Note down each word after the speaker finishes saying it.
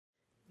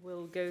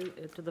We'll go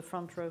to the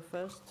front row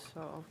first,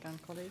 our Afghan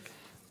colleague.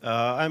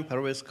 I'm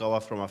Parvez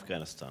Kawa from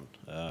Afghanistan.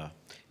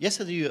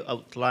 Yesterday you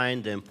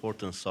outlined the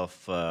importance of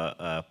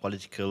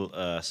political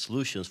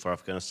solutions for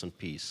Afghanistan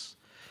peace.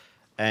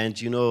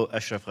 And you know,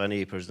 President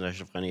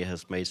Ashraf Ghani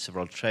has made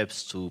several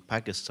trips to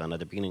Pakistan at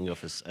the beginning of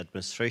his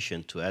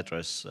administration to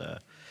address,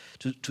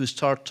 to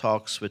start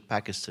talks with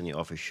Pakistani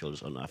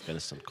officials on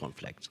Afghanistan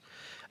conflict.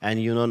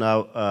 And you know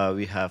now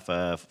we have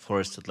a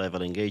forested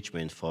level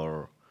engagement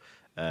for,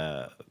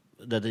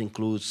 that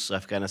includes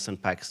Afghanistan,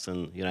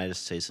 Pakistan, United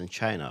States, and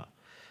China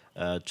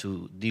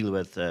to deal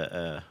with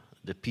the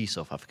peace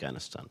of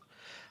Afghanistan.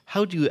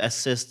 How do you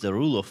assess the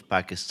role of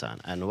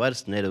Pakistan, and what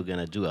is NATO going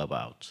to do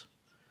about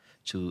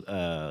to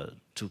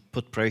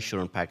put pressure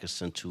on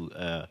Pakistan to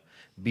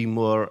be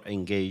more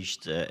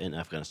engaged in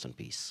Afghanistan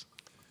peace?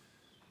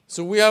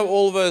 So we have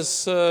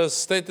always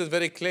stated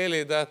very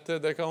clearly that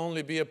there can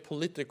only be a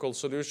political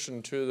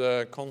solution to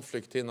the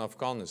conflict in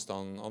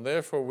Afghanistan, and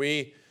therefore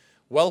we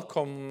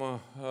welcome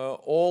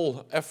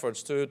all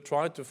efforts to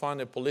try to find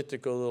a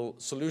political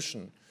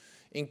solution,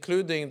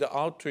 including the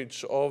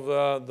outreach of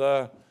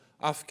the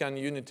Afghan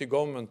unity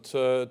government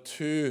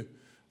to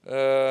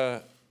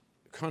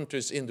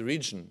countries in the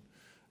region,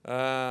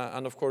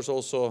 and of course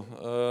also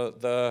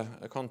the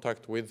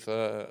contact with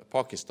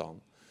Pakistan.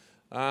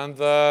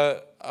 And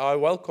I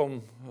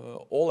welcome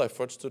all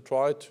efforts to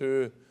try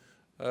to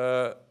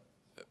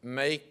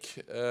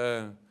make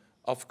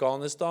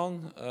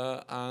Afghanistan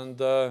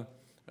and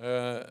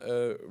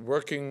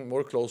working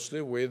more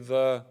closely with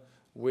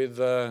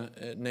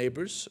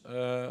neighbors,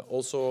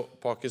 also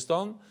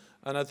Pakistan.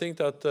 And I think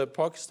that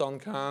Pakistan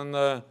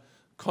can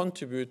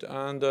contribute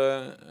and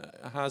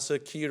has a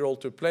key role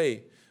to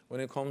play when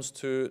it comes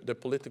to the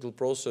political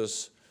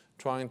process,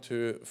 trying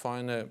to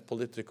find a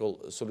political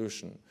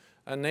solution.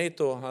 And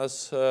NATO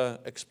has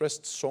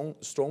expressed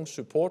strong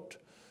support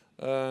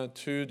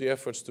to the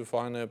efforts to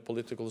find a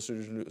political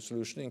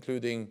solution,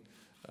 including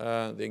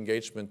the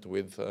engagement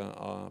with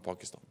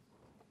Pakistan.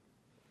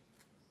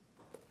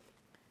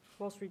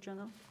 Wall Street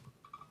Journal.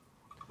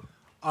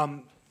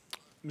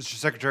 Mr.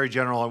 Secretary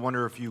General, I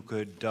wonder if you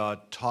could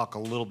talk a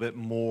little bit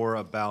more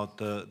about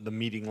the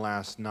meeting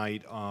last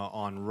night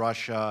on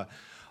Russia.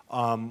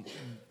 Do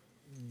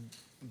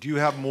you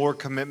have more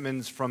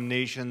commitments from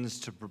nations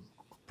to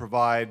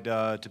provide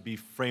to be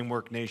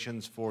framework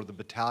nations for the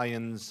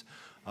battalions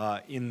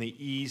in the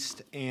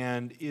East?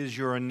 And is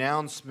your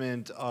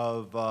announcement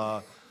of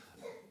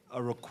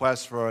a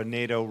request for a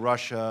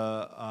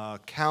NATO-Russia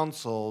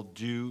council,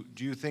 do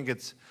you think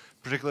it's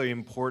particularly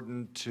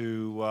important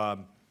to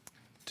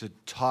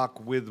talk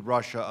with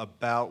Russia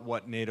about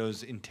what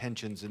NATO's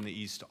intentions in the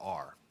East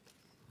are?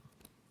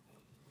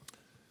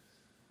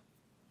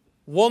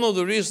 One of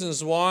the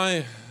reasons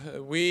why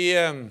we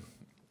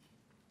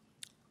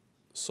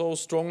so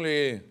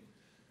strongly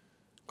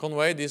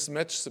convey this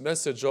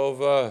message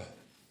of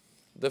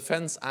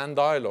defense and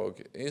dialogue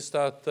is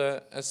that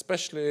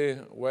especially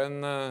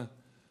when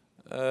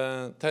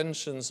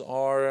tensions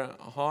are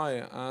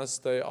high as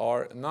they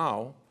are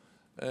now,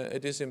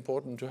 it is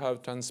important to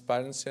have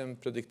transparency and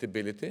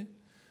predictability.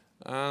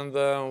 And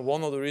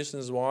one of the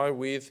reasons why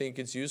we think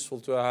it's useful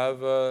to have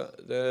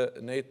the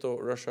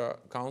NATO-Russia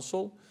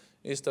Council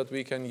is that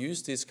we can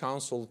use this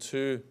council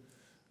to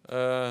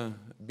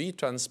be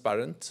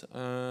transparent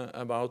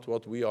about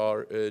what we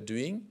are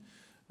doing,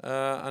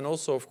 and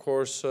also, of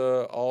course,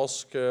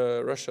 ask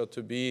Russia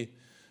to be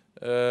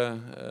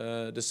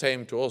the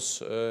same to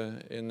us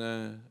in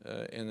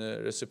a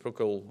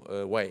reciprocal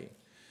way.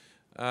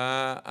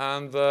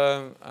 And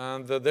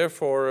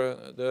therefore,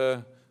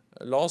 the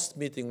last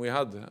meeting we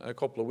had a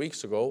couple of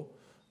weeks ago,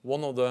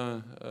 one of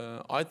the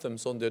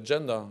items on the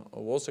agenda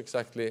was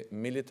exactly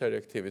military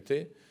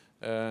activity,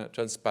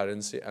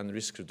 transparency and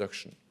risk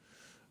reduction.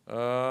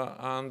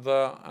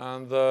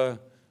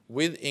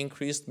 With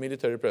increased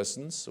military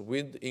presence,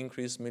 with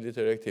increased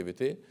military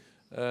activity,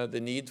 the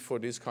need for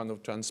this kind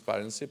of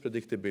transparency,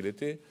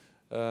 predictability,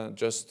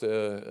 just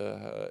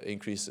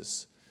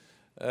increases.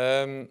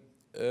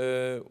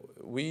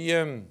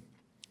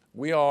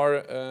 We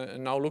are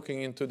now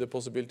looking into the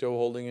possibility of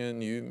holding a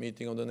new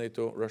meeting of the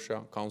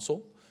NATO-Russia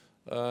Council.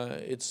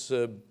 It's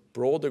a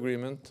broad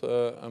agreement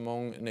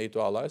among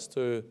NATO allies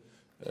to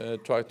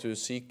try to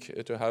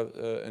seek to have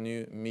a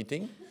new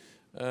meeting.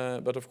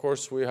 But of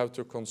course we have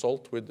to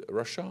consult with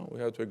Russia, we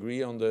have to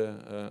agree on the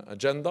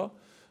agenda.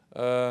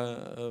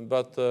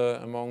 But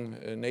among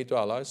NATO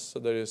allies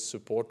there is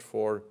support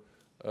for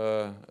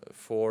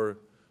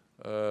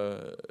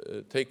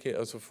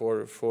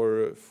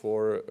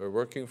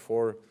working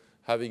for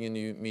having a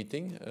new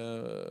meeting,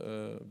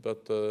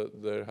 but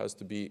there has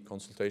to be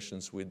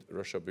consultations with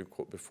Russia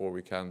before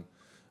we can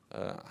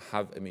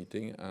have a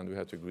meeting, and we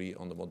have to agree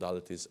on the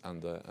modalities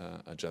and the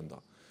agenda.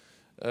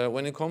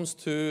 When it comes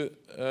to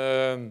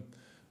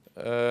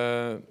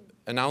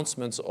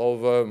announcements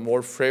of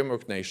more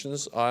framework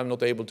nations, I'm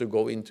not able to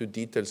go into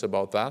details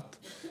about that.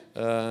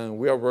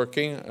 We are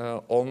working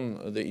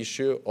on the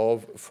issue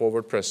of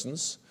forward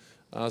presence.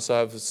 As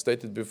I've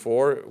stated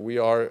before, we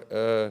are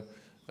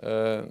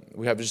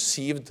we have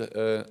received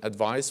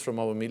advice from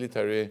our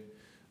military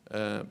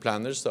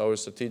planners, our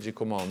strategic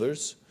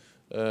commanders,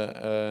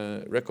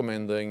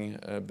 recommending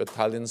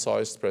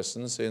battalion-sized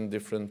presence in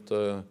different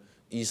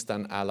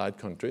Eastern allied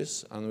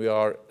countries, and we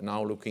are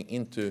now looking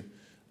into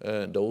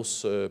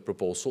those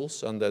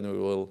proposals, and then we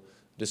will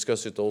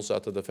discuss it also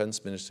at the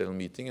defense ministerial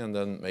meeting and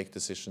then make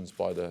decisions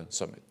by the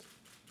summit.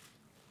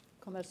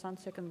 Commerçant,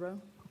 second row.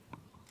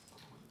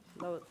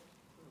 Lower.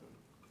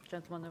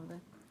 Gentleman over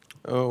there.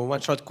 One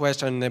short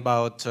question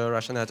about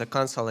Russian NATO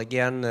Council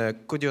again.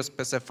 Could you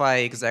specify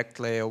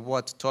exactly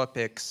what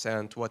topics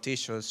and what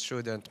issues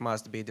should and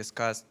must be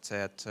discussed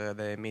at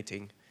the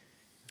meeting?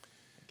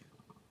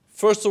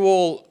 First of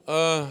all,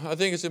 I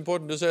think it's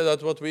important to say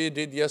that what we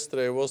did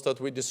yesterday was that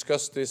we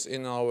discussed this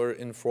in our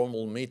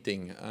informal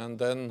meeting, and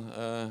then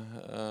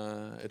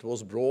it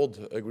was broad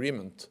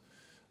agreement,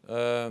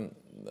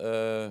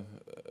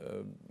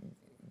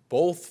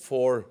 both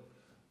for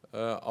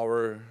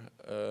our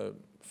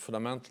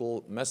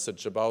fundamental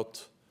message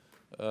about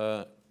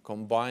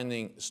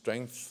combining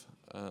strength,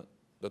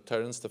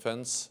 deterrence,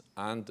 defense,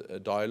 and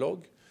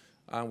dialogue.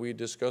 And we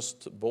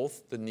discussed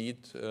both the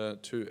need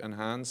to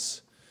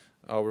enhance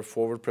our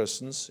forward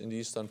presence in the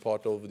eastern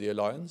part of the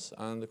alliance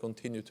and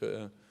continue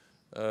to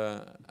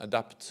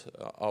adapt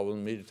our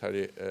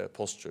military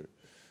posture.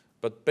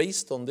 But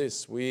based on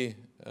this, we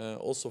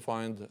also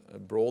find a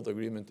broad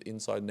agreement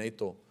inside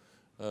NATO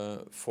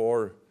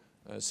for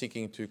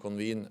seeking to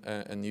convene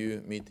a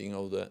new meeting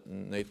of the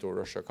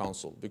NATO-Russia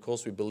Council,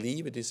 because we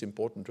believe it is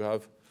important to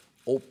have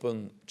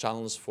open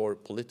channels for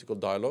political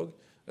dialogue,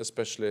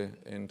 especially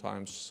in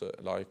times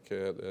like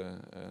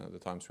the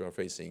times we are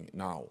facing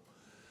now.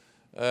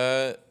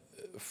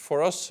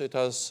 For us, it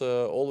has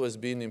always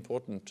been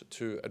important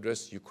to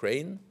address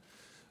Ukraine,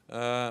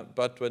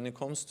 but when it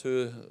comes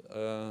to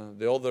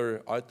the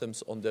other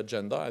items on the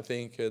agenda, I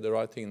think the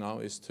right thing now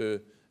is to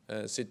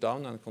sit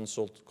down and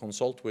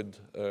consult with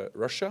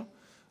Russia,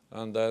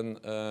 and then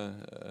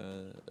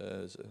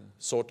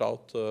sort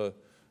out the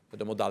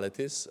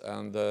modalities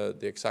and the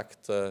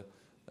exact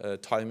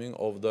timing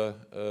of the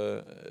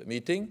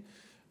meeting.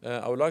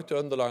 I would like to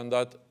underline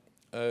that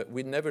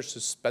we never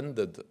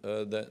suspended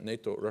the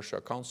NATO-Russia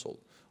Council.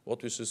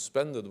 What we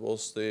suspended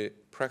was the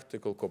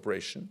practical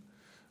cooperation.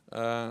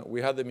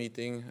 We had a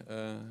meeting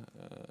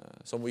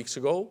some weeks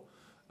ago,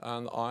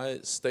 and I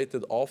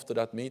stated after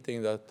that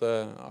meeting that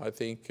I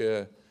think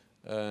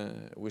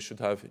we should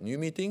have new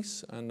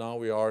meetings, and now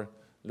we are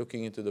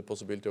looking into the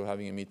possibility of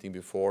having a meeting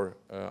before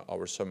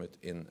our summit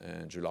in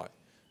July.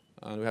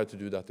 And we have to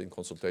do that in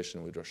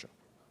consultation with Russia.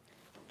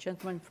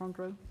 Gentleman, front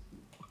row.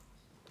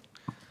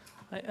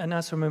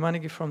 Nasser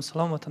Memanigi from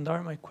Salam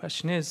Watandar. My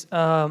question is,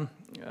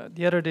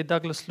 the other day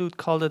Douglas Lute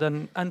called it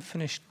an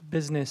unfinished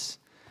business.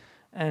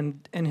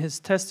 And in his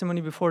testimony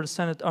before the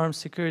Senate Armed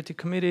Security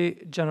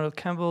Committee, General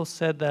Campbell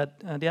said that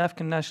the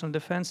Afghan National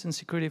Defense and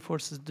Security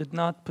Forces did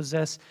not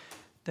possess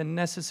the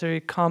necessary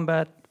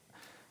combat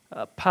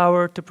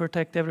power to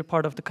protect every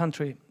part of the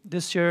country.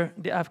 This year,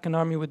 the Afghan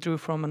army withdrew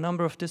from a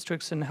number of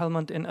districts in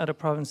Helmand and other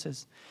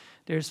provinces.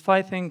 There's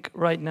fighting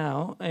right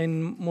now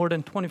in more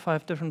than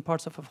 25 different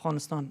parts of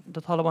Afghanistan.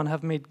 The Taliban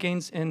have made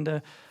gains in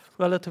the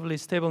relatively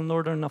stable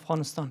northern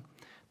Afghanistan.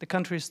 The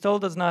country still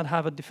does not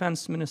have a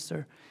defense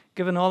minister.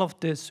 Given all of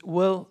this,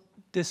 will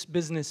this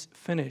business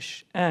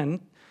finish? And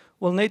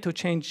will NATO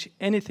change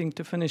anything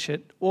to finish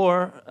it,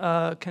 or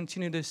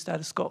continue the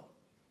status quo?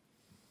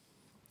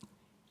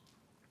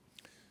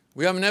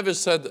 We have never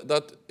said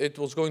that it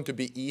was going to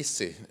be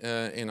easy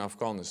in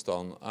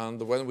Afghanistan, and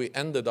when we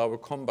ended our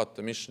combat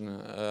mission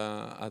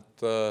at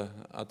the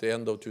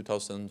end of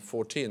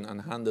 2014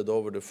 and handed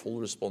over the full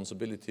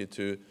responsibility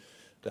to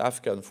the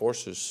Afghan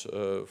forces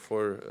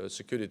for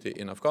security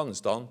in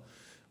Afghanistan,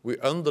 we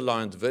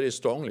underlined very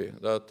strongly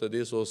that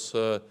this was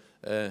a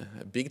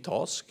big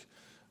task,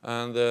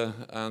 and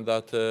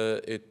that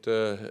it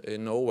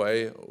in no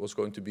way was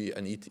going to be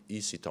an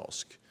easy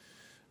task.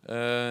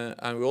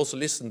 And we also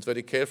listened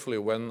very carefully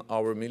when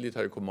our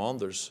military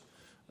commanders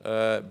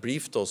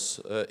briefed us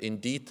in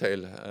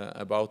detail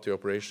about the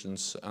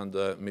operations and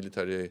the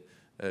military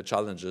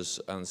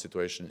challenges and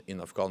situation in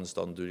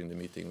Afghanistan during the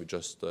meeting we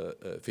just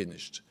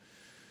finished.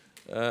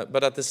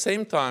 But at the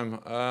same time,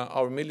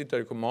 our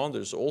military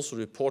commanders also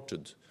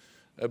reported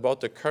about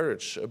the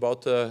courage,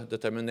 about the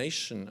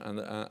determination,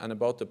 and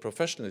about the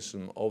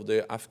professionalism of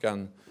the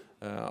Afghan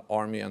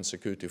army and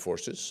security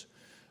forces.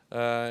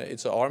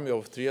 It's an army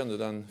of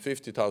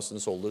 350,000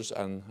 soldiers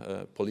and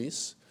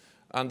police,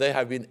 and they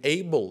have been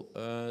able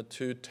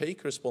to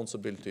take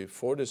responsibility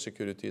for the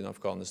security in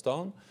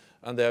Afghanistan,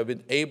 and they have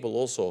been able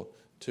also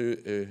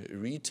to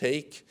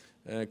retake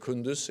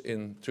Kunduz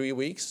in 3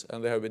 weeks,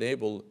 and they have been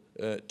able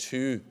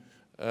to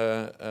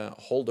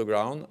hold the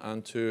ground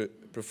and to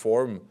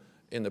perform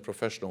in a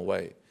professional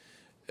way.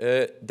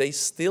 They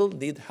still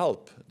need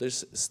help.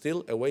 There's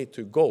still a way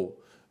to go,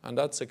 and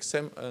that's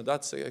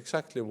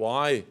exactly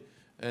why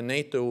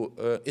NATO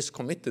is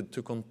committed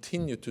to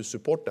continue to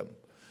support them.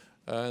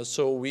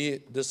 So we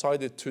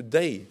decided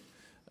today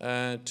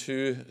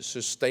to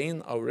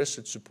sustain our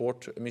research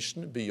support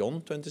mission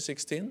beyond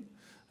 2016.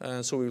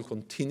 So we will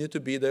continue to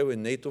be there with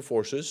NATO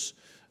forces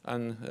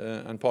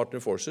and partner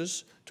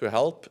forces to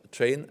help,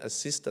 train,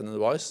 assist and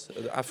advise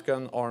the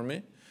Afghan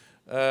army.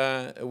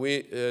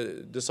 We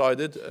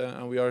decided,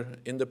 and we are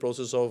in the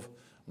process of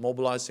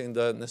mobilizing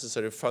the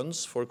necessary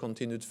funds for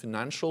continued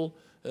financial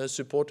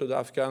support to the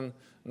Afghan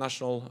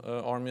National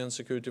Army and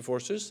Security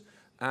Forces,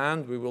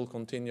 and we will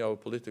continue our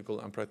political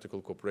and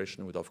practical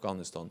cooperation with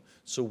Afghanistan.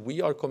 So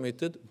we are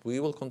committed, we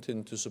will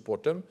continue to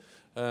support them,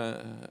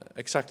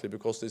 exactly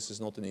because this is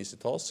not an easy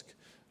task,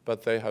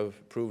 but they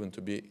have proven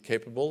to be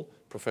capable,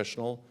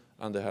 professional,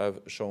 and they have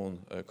shown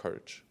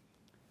courage.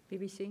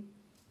 BBC.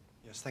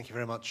 Yes, thank you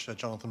very much,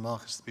 Jonathan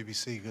Marcus, the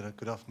BBC.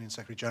 Good afternoon,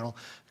 Secretary General.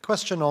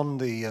 Question on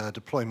the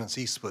deployments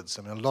eastwards.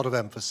 I mean, a lot of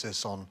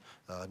emphasis on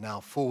now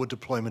forward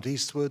deployment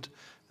eastward,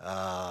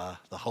 the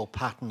whole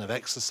pattern of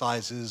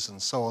exercises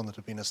and so on that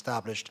have been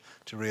established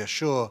to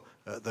reassure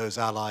those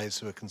allies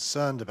who are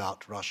concerned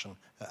about Russian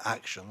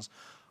actions.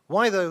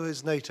 Why, though,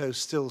 is NATO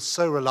still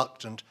so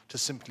reluctant to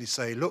simply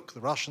say, look, the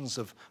Russians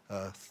have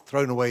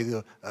thrown away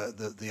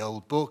the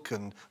old book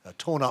and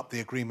torn up the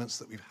agreements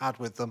that we've had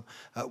with them.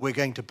 We're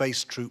going to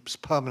base troops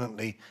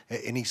permanently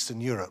in Eastern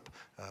Europe.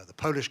 The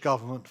Polish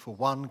government, for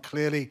one,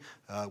 clearly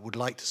would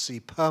like to see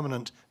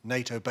permanent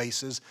NATO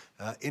bases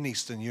in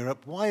Eastern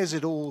Europe. Why is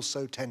it all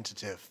so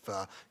tentative?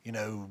 You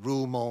know,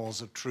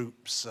 roulements of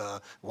troops,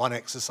 one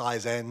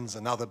exercise ends,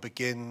 another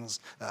begins,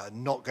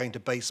 not going to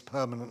base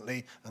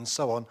permanently, and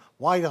so on.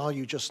 Why are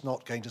you just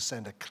not going to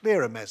send a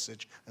clearer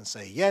message and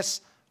say,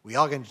 yes, we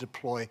are going to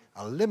deploy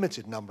a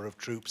limited number of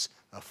troops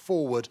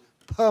forward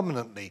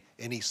permanently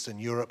in Eastern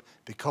Europe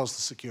because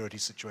the security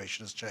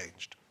situation has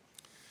changed?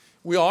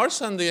 We are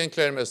sending a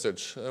clear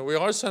message. We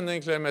are sending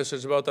a clear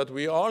message about that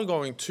we are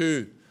going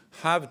to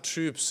have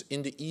troops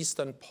in the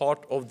eastern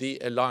part of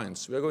the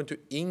alliance. We are going to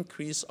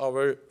increase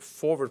our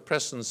forward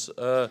presence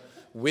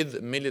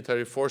with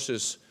military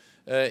forces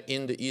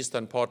in the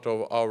eastern part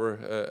of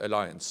our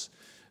alliance.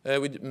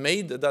 We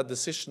made that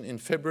decision in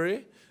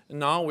February.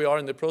 Now we are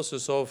in the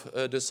process of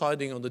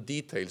deciding on the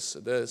details,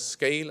 the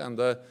scale and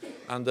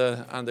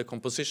the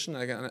composition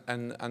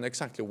and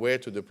exactly where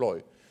to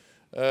deploy.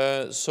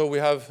 So we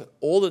have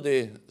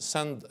already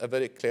sent a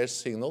very clear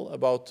signal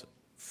about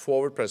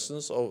forward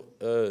presence of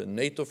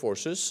NATO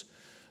forces,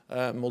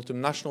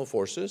 multinational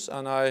forces,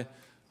 and I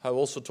have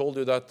also told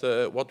you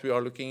that what we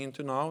are looking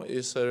into now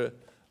is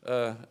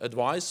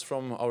advice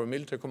from our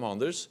military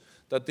commanders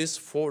that this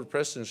forward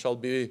presence shall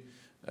be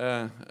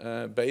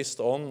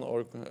based on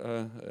or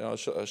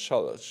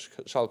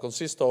shall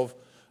consist of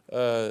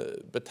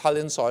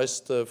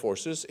battalion-sized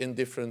forces in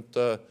different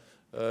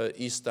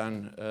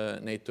Eastern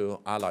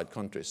NATO allied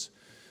countries.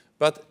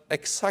 But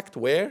exact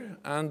where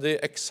and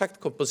the exact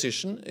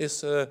composition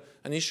is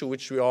an issue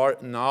which we are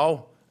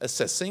now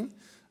assessing,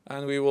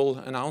 and we will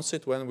announce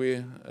it when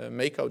we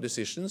make our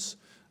decisions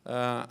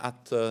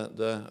at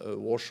the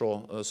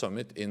Warsaw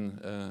summit in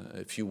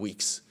a few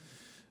weeks.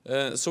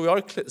 So we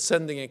are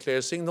sending a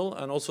clear signal,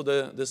 and also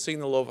the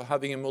signal of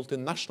having a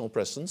multinational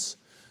presence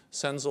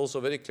sends also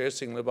a very clear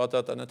signal about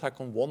that an attack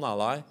on one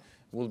ally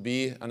will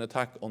be an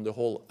attack on the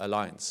whole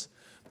alliance.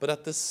 But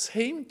at the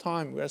same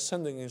time, we are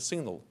sending a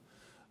signal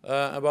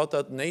about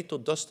that NATO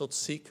does not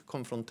seek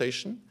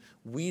confrontation.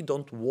 We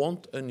don't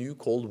want a new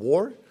Cold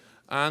War,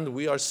 and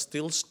we are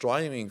still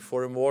striving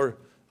for a more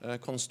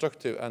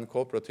constructive and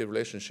cooperative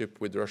relationship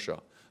with Russia.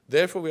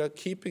 Therefore, we are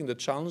keeping the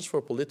challenge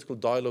for political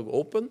dialogue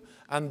open,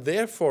 and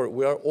therefore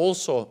we are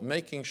also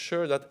making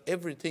sure that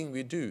everything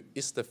we do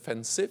is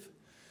defensive,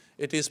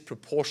 it is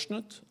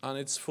proportionate, and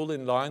it's fully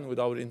in line with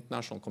our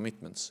international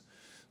commitments.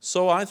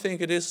 So I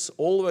think it is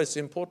always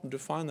important to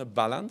find a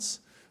balance,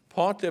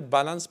 partly a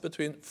balance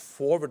between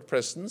forward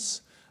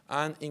presence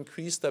and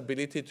increased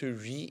ability to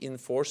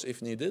reinforce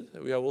if needed.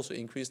 We have also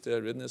increased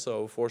the readiness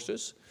of our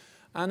forces,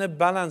 and a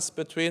balance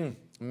between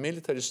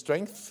military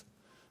strength,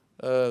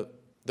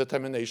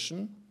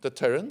 determination,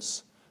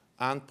 deterrence,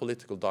 and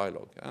political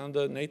dialogue. And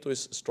NATO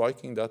is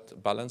striking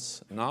that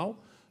balance now,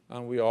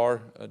 and we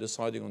are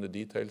deciding on the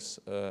details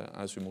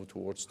as we move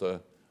towards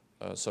the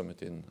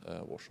summit in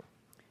Warsaw.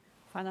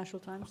 Financial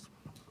Times.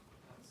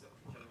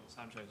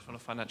 Sam Jones from the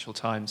Financial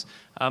Times.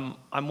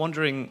 I'm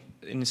wondering,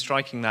 in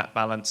striking that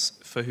balance,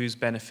 for whose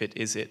benefit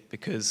is it?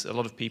 Because a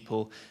lot of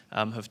people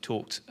have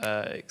talked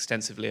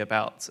extensively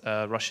about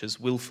Russia's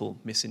willful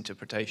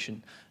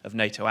misinterpretation of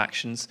NATO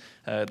actions.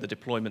 The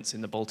deployments in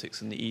the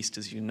Baltics and the East,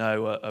 as you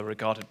know, are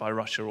regarded by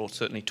Russia, or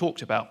certainly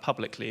talked about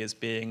publicly, as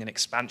being an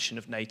expansion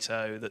of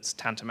NATO that's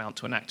tantamount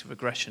to an act of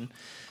aggression.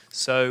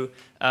 So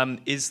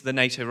is the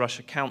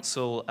NATO-Russia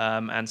Council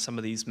and some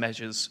of these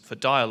measures for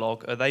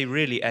dialogue, are they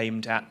really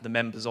aimed at the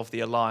members of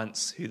the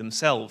alliance who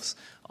themselves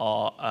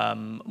are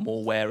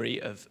more wary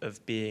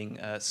of being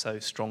so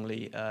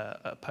strongly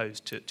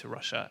opposed to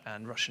Russia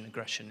and Russian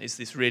aggression? Is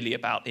this really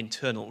about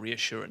internal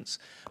reassurance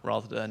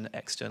rather than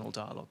external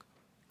dialogue?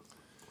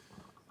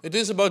 It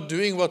is about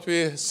doing what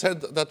we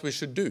said that we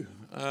should do.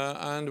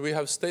 and we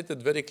have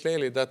stated very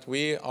clearly that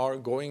we are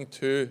going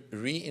to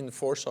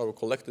reinforce our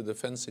collective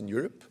defense in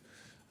Europe.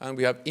 And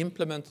we have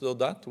implemented all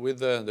that with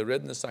the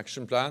Readiness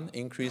Action Plan,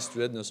 increased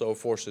readiness of our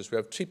forces. We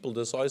have tripled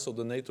the size of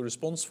the NATO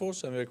response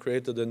force, and we have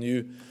created a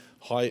new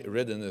high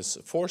readiness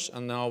force,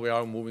 and now we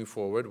are moving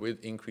forward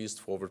with increased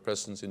forward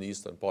presence in the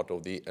eastern part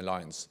of the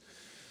alliance.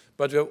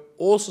 But we have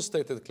also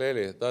stated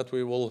clearly that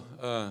we will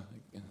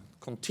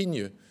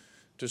continue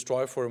to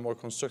strive for a more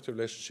constructive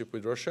relationship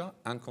with Russia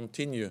and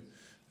continue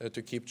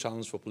to keep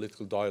channels for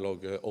political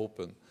dialogue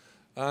open.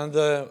 And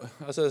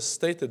as I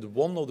stated,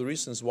 one of the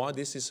reasons why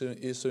this is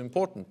so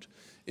important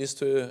is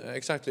to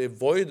exactly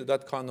avoid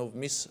that kind of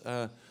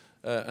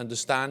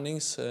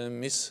misunderstandings,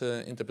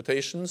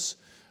 misinterpretations,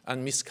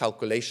 and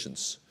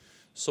miscalculations.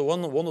 So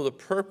one of the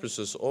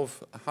purposes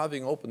of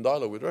having open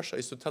dialogue with Russia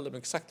is to tell them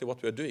exactly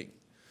what we are doing.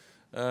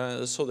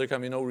 So there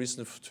can be no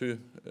reason to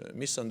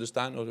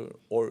misunderstand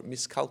or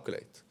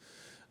miscalculate.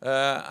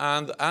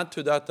 And add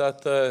to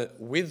that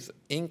with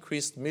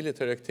increased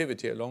military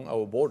activity along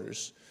our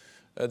borders,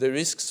 the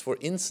risks for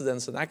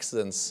incidents and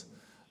accidents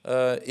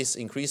is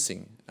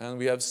increasing. And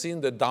we have seen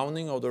the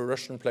downing of the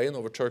Russian plane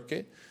over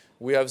Turkey.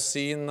 We have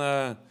seen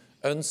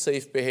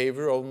unsafe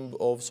behavior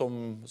of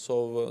some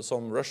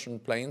Russian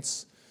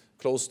planes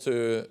close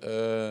to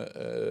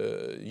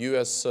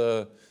US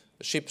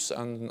ships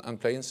and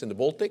planes in the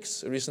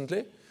Baltics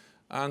recently.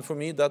 And for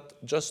me,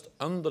 that just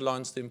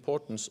underlines the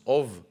importance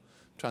of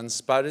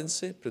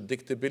transparency,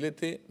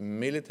 predictability,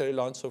 military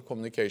lines of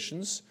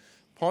communications,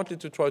 partly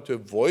to try to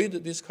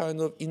avoid these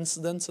kind of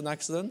incidents and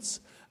accidents,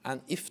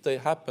 and if they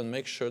happen,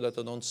 make sure that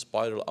they don't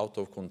spiral out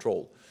of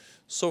control.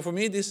 So for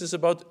me, this is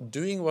about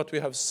doing what we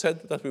have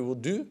said that we will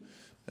do,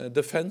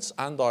 defense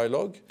and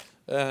dialogue,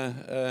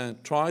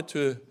 try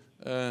to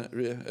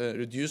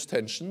reduce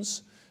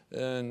tensions,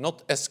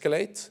 not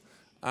escalate,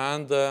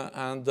 and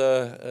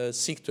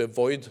seek to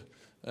avoid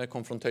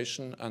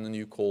confrontation and a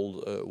new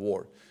Cold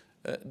War.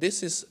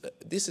 This is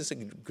a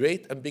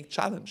great and big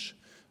challenge.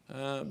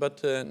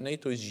 But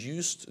NATO is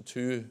used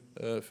to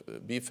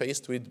be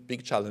faced with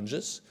big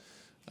challenges,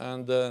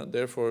 and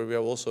therefore we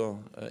have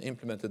also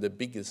implemented the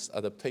biggest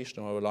adaptation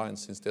of our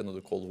alliance since the end of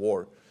the Cold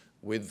War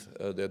with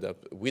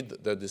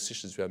the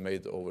decisions we have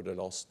made over the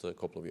last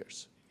couple of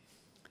years.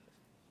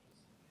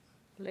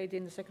 Lady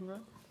in the second row.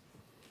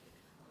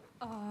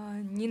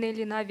 Nina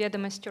Ilina,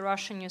 Vedomosti,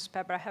 Russian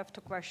newspaper. I have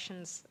two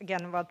questions,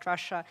 again, about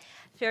Russia.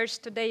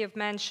 First, today you've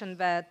mentioned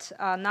that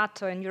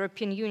NATO and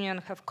European Union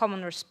have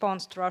common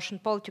response to Russian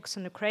politics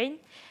in Ukraine.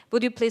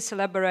 Would you please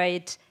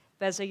elaborate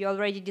whether you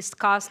already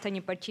discussed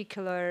any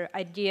particular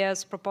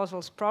ideas,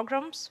 proposals,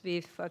 programs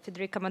with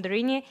Federica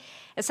Mogherini?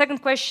 A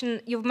second question,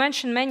 you've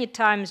mentioned many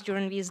times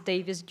during this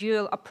day this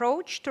dual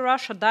approach to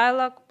Russia,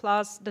 dialogue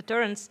plus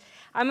deterrence.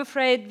 I'm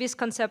afraid this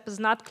concept is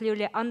not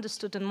clearly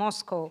understood in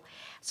Moscow.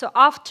 So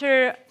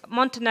after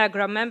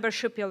Montenegro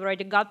membership, you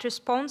already got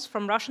response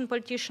from Russian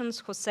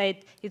politicians who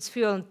said it's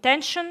fueling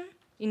tension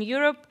in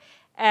Europe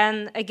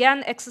and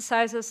again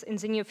exercises in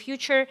the near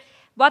future.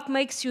 What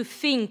makes you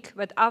think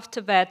that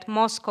after that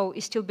Moscow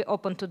is still be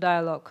open to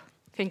dialogue?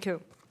 Thank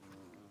you.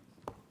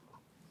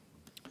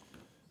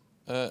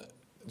 To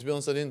be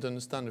honest, I didn't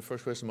understand the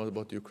first question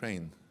about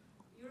Ukraine.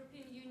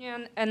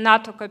 Union and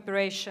NATO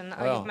cooperation,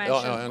 you've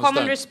mentioned.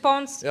 Common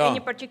response,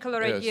 any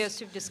particular ideas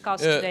you've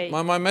discussed today?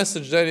 My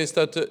message there is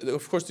that,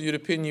 of course, the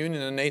European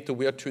Union and NATO,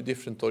 we are two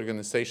different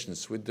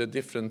organizations with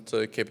different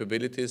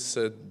capabilities,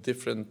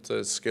 different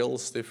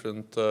skills,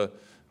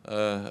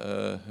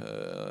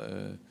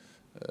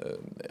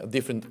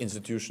 different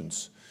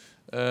institutions.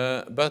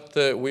 But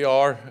we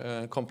are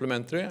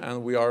complementary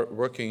and we are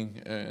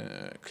working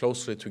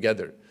closely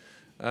together.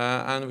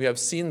 And we have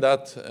seen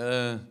that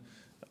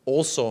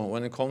also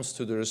when it comes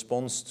to the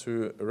response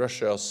to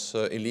Russia's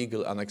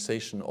illegal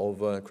annexation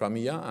of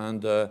Crimea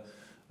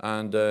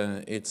and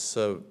its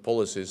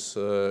policies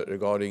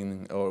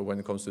regarding or when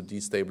it comes to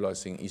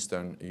destabilizing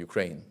eastern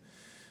Ukraine.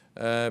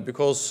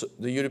 Because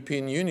the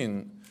European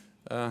Union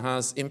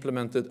has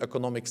implemented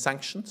economic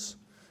sanctions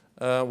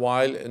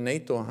while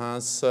NATO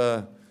has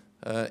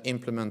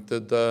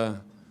implemented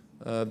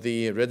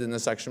the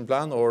Readiness Action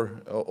Plan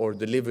or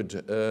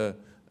delivered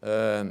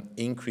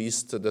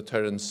increased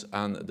deterrence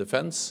and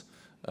defense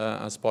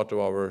as part of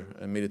our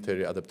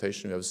military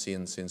adaptation we have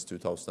seen since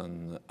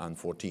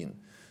 2014.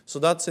 So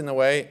that's in a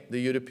way the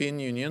European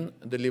Union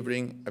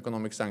delivering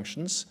economic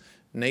sanctions,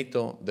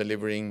 NATO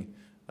delivering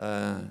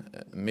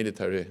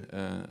military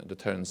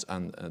deterrence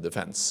and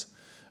defense.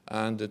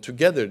 And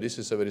together this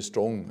is a very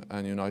strong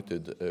and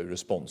united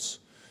response.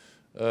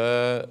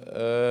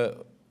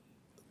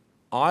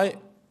 I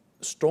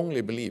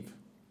strongly believe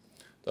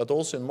that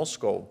also in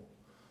Moscow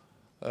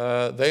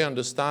they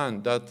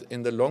understand that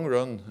in the long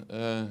run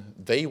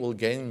they will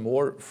gain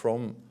more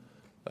from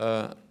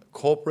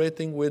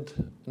cooperating with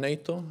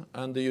NATO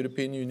and the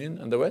European Union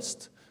and the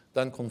West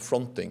than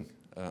confronting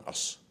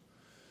us.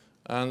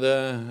 And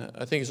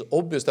I think it's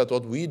obvious that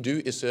what we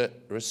do is a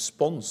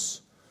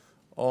response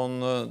on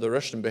the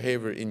Russian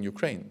behavior in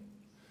Ukraine.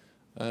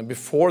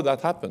 Before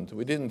that happened,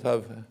 we didn't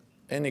have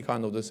any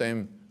kind of the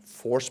same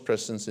force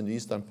presence in the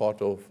eastern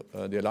part of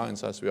the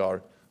alliance as we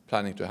are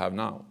planning to have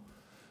now.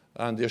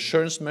 And the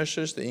assurance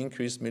measures, the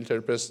increased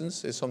military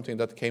presence, is something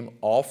that came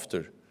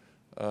after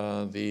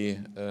the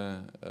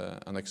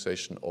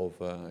annexation of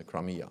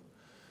Crimea.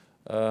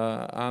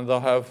 And I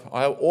have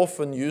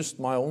often used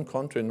my own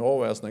country,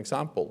 Norway, as an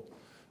example.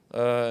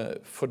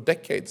 For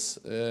decades,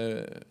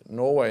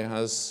 Norway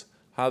has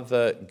had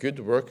a good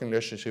working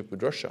relationship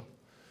with Russia.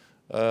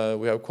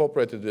 We have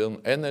cooperated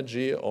on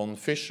energy, on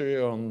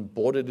fishery, on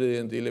border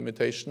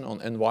delimitation,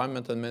 on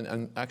environment,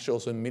 and actually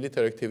also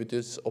military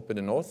activities up in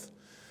the north.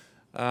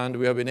 And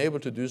we have been able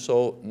to do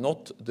so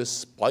not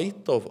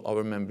despite of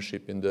our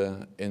membership in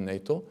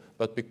NATO,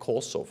 but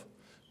because of.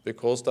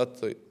 Because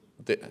that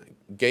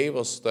gave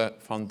us the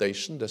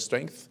foundation, the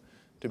strength,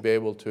 to be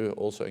able to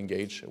also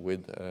engage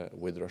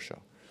with Russia.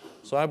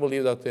 So I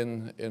believe that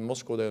in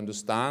Moscow they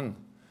understand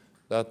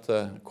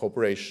that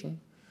cooperation,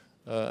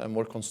 a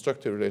more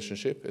constructive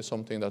relationship, is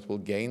something that will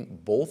gain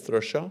both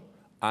Russia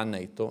and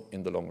NATO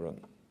in the long run.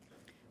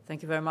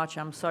 Thank you very much.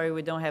 I'm sorry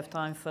we don't have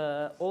time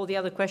for all the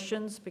other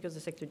questions because the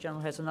Secretary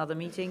General has another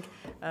meeting.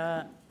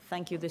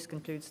 Thank you. This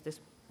concludes this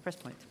press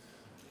point.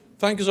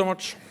 Thank you so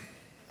much.